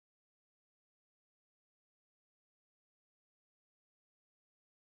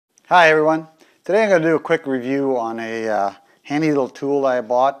Hi everyone. Today I'm going to do a quick review on a handy little tool I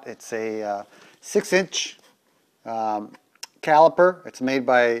bought. It's a 6-inch caliper. It's made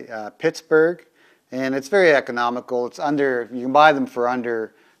by Pittsburgh and it's very economical. You can buy them for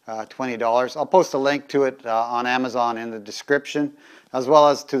under $20. I'll post a link to it on Amazon in the description, as well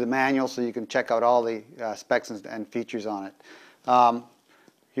as to the manual, so you can check out all the specs and features on it.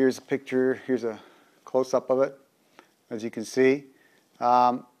 Here's a picture. Here's a close-up of it, as you can see.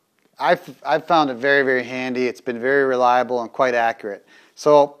 I've found it very, very handy. It's been very reliable and quite accurate.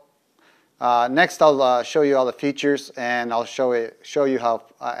 So next I'll show you all the features, and I'll show you how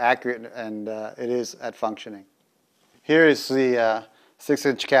accurate and it is at functioning. Here is the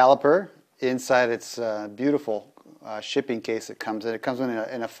 6-inch caliper. Inside its beautiful shipping case it comes in. It comes in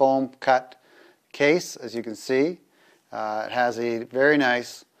a foam cut case, as you can see. It has a very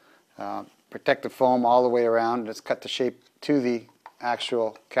nice protective foam all the way around. It's cut to shape to the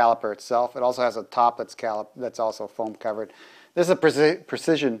actual caliper itself. It also has a top that's also foam covered. This is a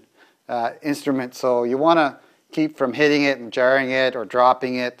precision instrument, so you want to keep from hitting it and jarring it or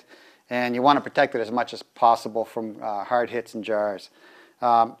dropping it, and you want to protect it as much as possible from hard hits and jars.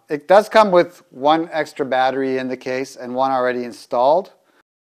 It does come with one extra battery in the case and one already installed.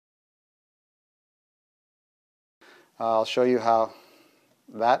 I'll show you how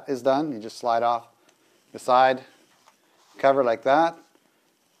that is done. You just slide off the side cover like that,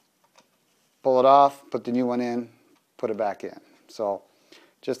 pull it off, put the new one in, put it back in. So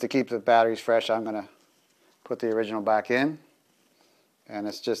just to keep the batteries fresh, I'm going to put the original back in, and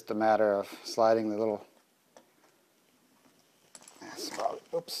it's just a matter of sliding the little,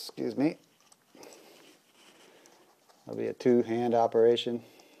 oops, excuse me, that'll be a two-hand operation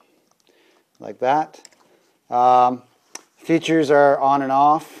like that. Features are on and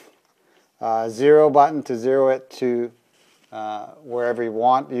off, zero button to zero it to wherever you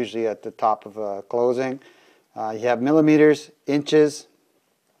want, usually at the top of closing. You have millimeters, inches,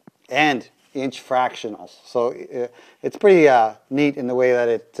 and inch fractionals. So it's pretty neat in the way that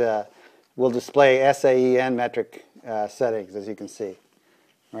it will display SAE and metric settings, as you can see.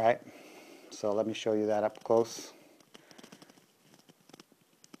 All right, so let me show you that up close.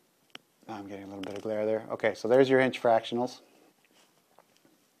 I'm getting a little bit of glare there. Okay, so there's your inch fractionals,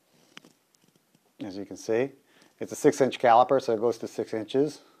 as you can see. It's a 6-inch caliper, so it goes to 6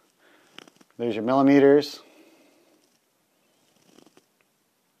 inches. There's your millimeters.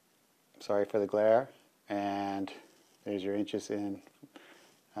 Sorry for the glare. And there's your inches in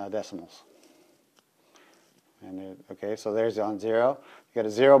decimals. And okay, so there's on zero. You got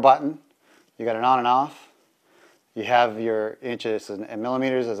a zero button. You got an on and off. You have your inches and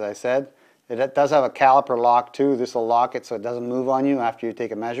millimeters, as I said. It does have a caliper lock too. This will lock it so it doesn't move on you after you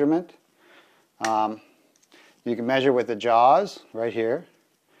take a measurement. You can measure with the jaws right here.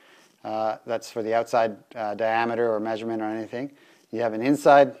 That's for the outside diameter or measurement or anything. You have an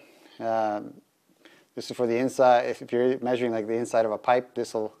inside. This is for the inside. If you're measuring like the inside of a pipe,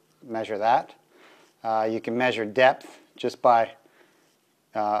 this will measure that. You can measure depth just by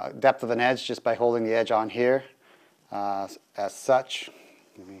depth of an edge just by holding the edge on here. As such,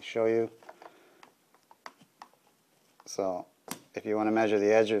 let me show you. So if you want to measure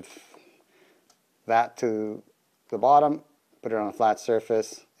the edge of that to the bottom, put it on a flat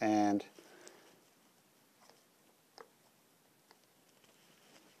surface and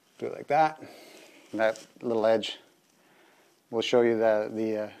do it like that. And that little edge will show you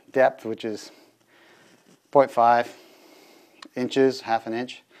the depth, which is 0.5 inches, half an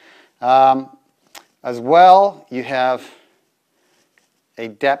inch. As well, you have a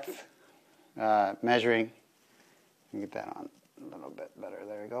depth measuring. Let me get that on a little bit better.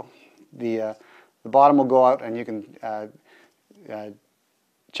 There we go. The bottom will go out, and you can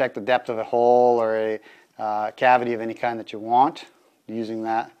check the depth of a hole or a cavity of any kind that you want using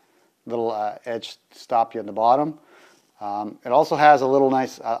that little edge to stop you at the bottom. It also has a little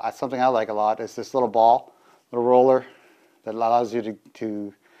nice, something I like a lot, is this little ball, little roller that allows you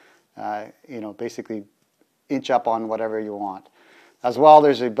to basically inch up on whatever you want. As well,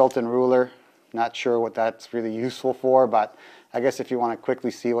 there's a built-in ruler. Not sure what that's really useful for, but I guess if you want to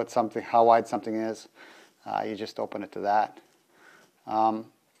quickly see how wide something is, you just open it to that. And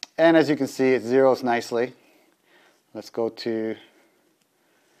as you can see, it zeroes nicely. Let's go to,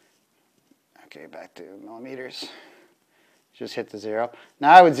 okay, back to millimeters. Just hit the zero.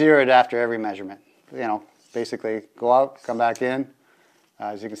 Now I would zero it after every measurement. Basically go out, come back in.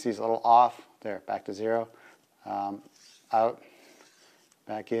 As you can see, it's a little off. There, back to zero. Out,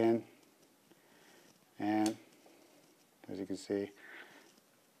 back in, and as you can see,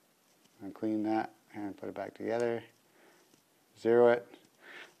 I'm going to clean that and put it back together, zero it,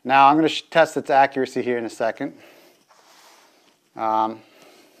 Now I'm going to test its accuracy here in a second. Found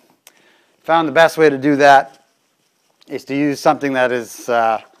the best way to do that is to use something that is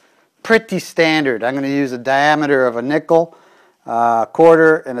pretty standard. I'm going to use a diameter of a nickel, a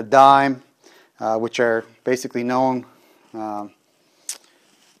quarter, and a dime, which are basically known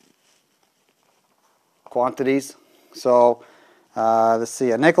quantities. So let's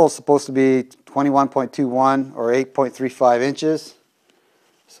see, a nickel is supposed to be 21.21 or 8.35 inches.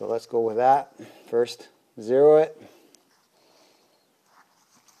 So let's go with that. First, zero it.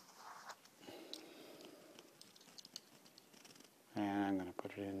 And I'm going to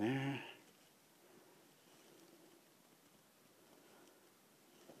put it in there.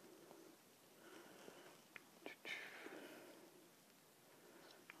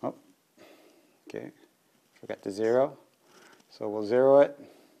 Oh, okay. Forgot to zero. So we'll zero it.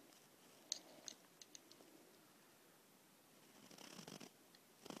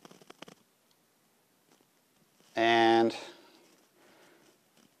 And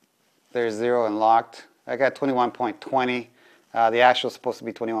there's zero and locked. I got 21.20. The actual is supposed to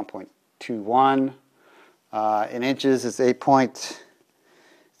be 21.21. In inches, it's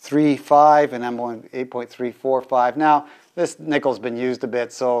 8.35, and I'm going 8.345. Now, this nickel's been used a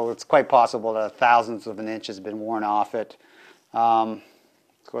bit, so it's quite possible that thousandths of an inch has been worn off it. Go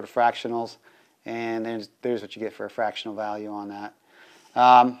to fractionals, and there's what you get for a fractional value on that.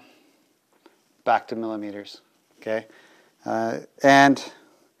 Back to millimeters, okay? And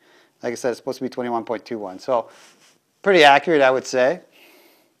like I said, it's supposed to be 21.21. So pretty accurate, I would say.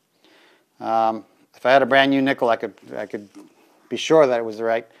 If I had a brand new nickel, I could be sure that it was the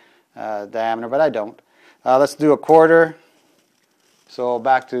right diameter, but I don't. Let's do a quarter. So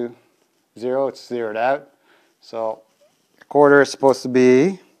back to zero, it's zeroed out. So a quarter is supposed to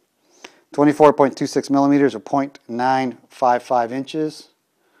be 24.26 millimeters or 0.955 inches.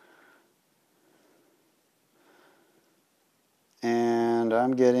 And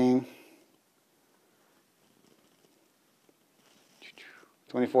I'm getting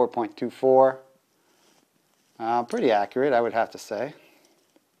 24.24. Pretty accurate, I would have to say.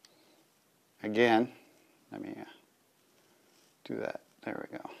 Again, let me do that. There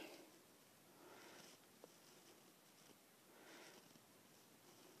we go.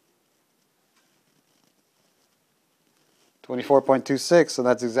 .26, so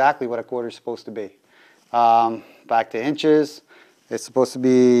that's exactly what a quarter is supposed to be. Back to inches, it's supposed to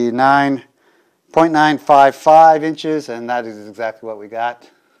be 9.955 inches, and that is exactly what we got.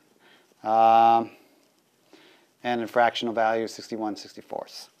 And in fractional value,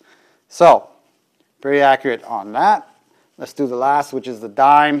 61/64. So, pretty accurate on that. Let's do the last, which is the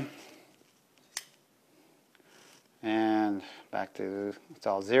dime. And back to, it's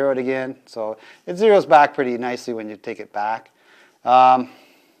all zeroed again. So it zeroes back pretty nicely when you take it back. Open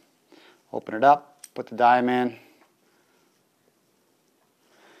it up, put the dime in.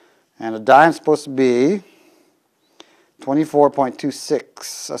 And a dime's supposed to be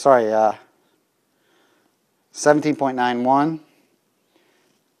 24.26, 17.91.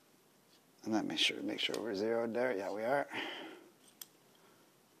 And let me make sure we're zeroed there. Yeah, we are.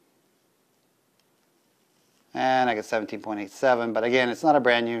 And I get 17.87, but again, it's not a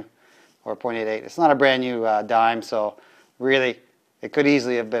brand new, or 0.88. It's not a brand new dime, so really, it could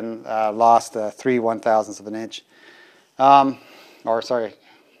easily have been lost 3/1000ths of an inch, or sorry,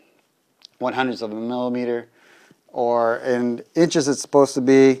 1/100ths of a millimeter, or in inches, it's supposed to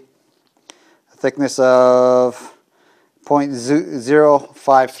be a thickness of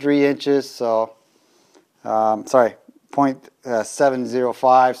 0.053 inches. So, sorry.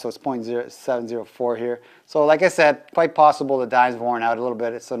 0.705, so it's 0.704 here. So like I said, quite possible the dime's worn out a little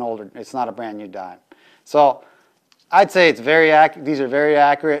bit. It's not a brand new dime. So I'd say it's very accurate. These are very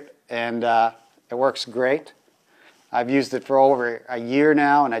accurate, and it works great. I've used it for over a year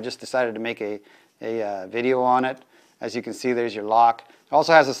now, and I just decided to make a video on it. As you can see, there's your lock. It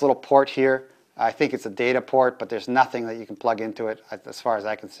also has this little port here. I think it's a data port, but there's nothing that you can plug into it as far as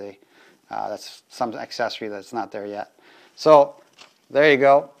I can see. That's some accessory that's not there yet. So there you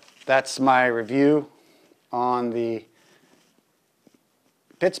go. That's my review on the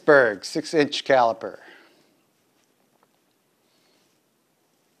Pittsburgh 6-inch caliper.